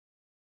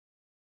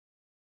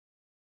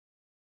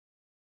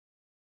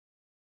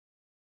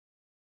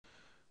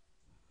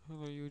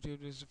Hello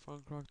YouTube, this is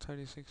Funkrock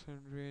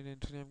 3600 and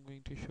today I'm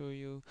going to show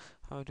you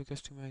how to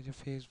customize your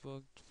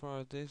Facebook.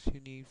 For this you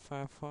need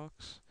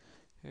Firefox.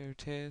 Here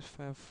it is,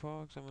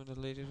 Firefox. I'm on the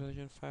latest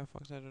version of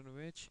Firefox, I don't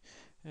know which.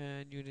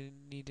 And you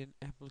didn't need an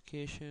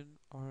application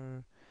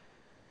or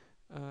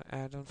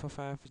add-on for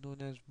Firefox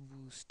known as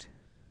Boost,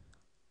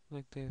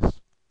 like this.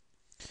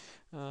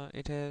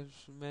 It has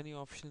many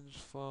options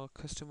for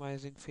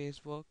customizing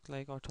Facebook,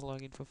 like auto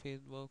login for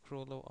Facebook,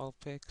 rollover all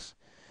pics,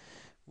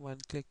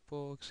 one-click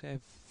books,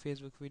 have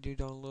Facebook video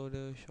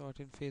downloader,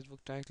 shorten Facebook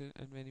title,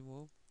 and many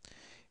more.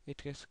 It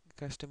can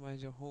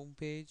customize your home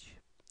page.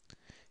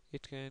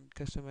 It can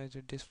customize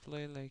your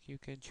display, like you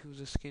can choose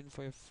a skin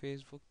for your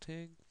Facebook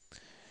thing.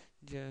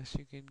 Just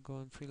you can go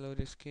and preload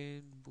a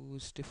skin,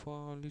 boost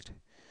default.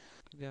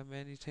 There are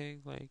many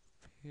things like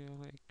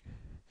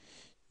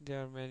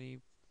there are many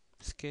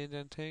skins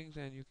and things,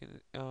 and you can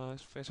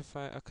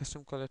specify a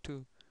custom color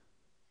too.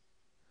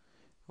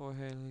 Over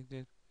here like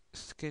this.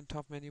 Skin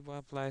top menu bar,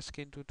 apply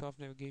skin to top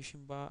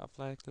navigation bar,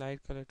 apply light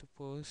color to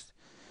post.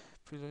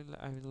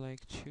 I would like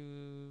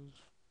choose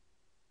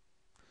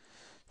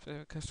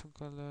custom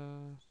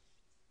color.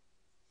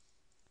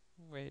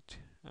 Wait,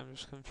 I'm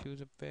just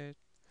confused a bit.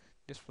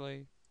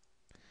 Display.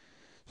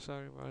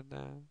 Sorry about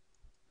that.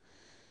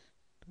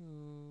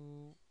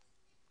 To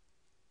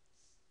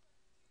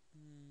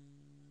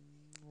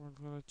what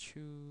gonna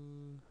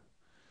choose?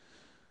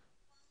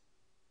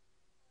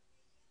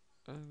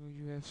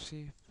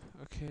 UFC.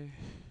 Okay.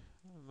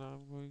 Now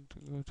I'm going to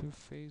go to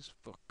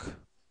Facebook.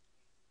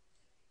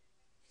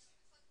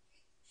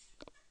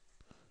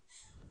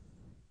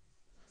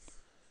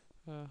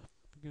 You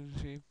can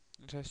see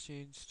it has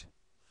changed.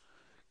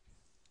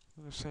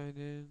 I'm gonna sign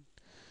in.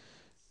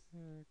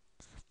 Uh,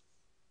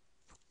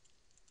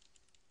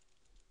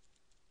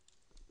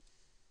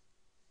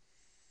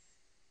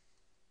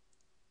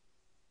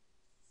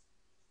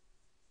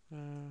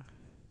 uh,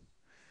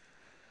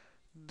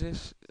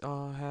 this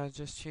has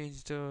just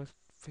changed the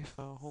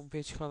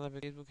homepage color.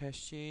 Facebook has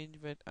changed,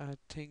 but I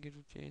think it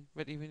will change.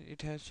 But even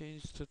it has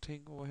changed the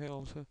thing over here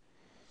also.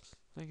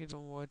 Like it's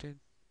unwanted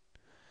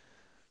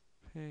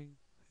thing.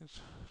 It's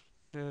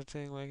there's a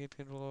thing like it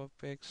can roll up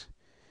pics.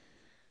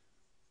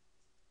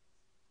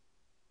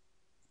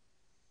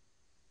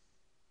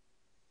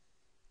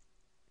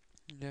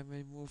 There are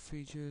many more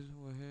features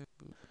over here.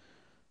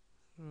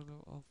 Roll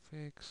up all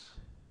pics.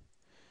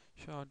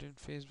 Shorten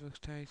Facebook's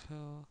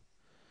title.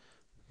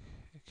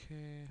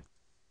 Okay.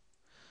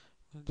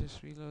 I'll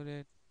just reload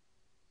it.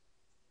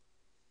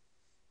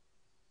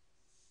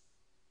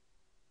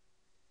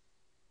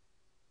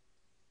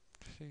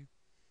 See.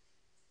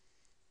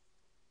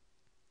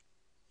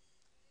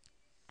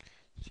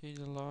 Change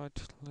a lot,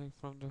 like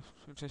from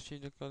the just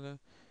change the color.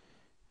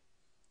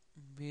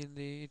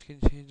 Mainly it can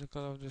change the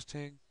color of this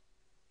thing.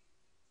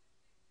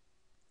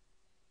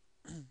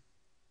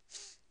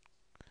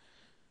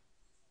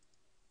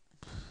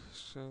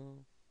 So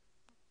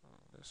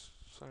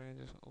sorry,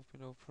 I just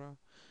opened Opera.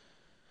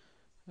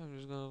 I'm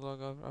just gonna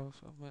log out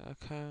of my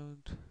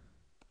account.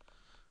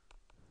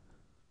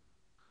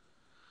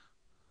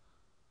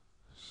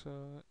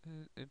 So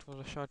it was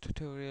a short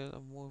tutorial. A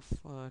more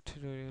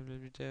tutorial will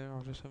be there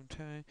after some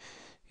time.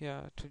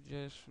 Yeah, to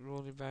just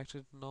roll it back to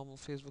the normal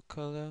Facebook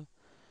color.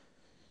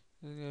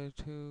 Go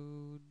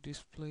to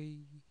display,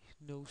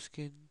 no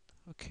skin.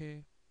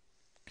 Okay,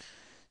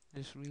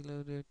 just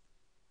reload it.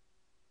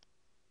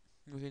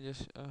 You can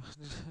just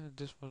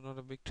this was not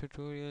a big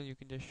tutorial. You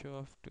can just show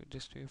off to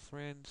this to your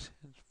friends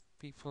and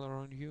people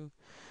around you.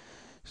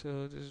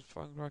 So this is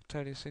Funkrock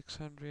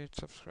 3600.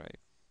 Subscribe.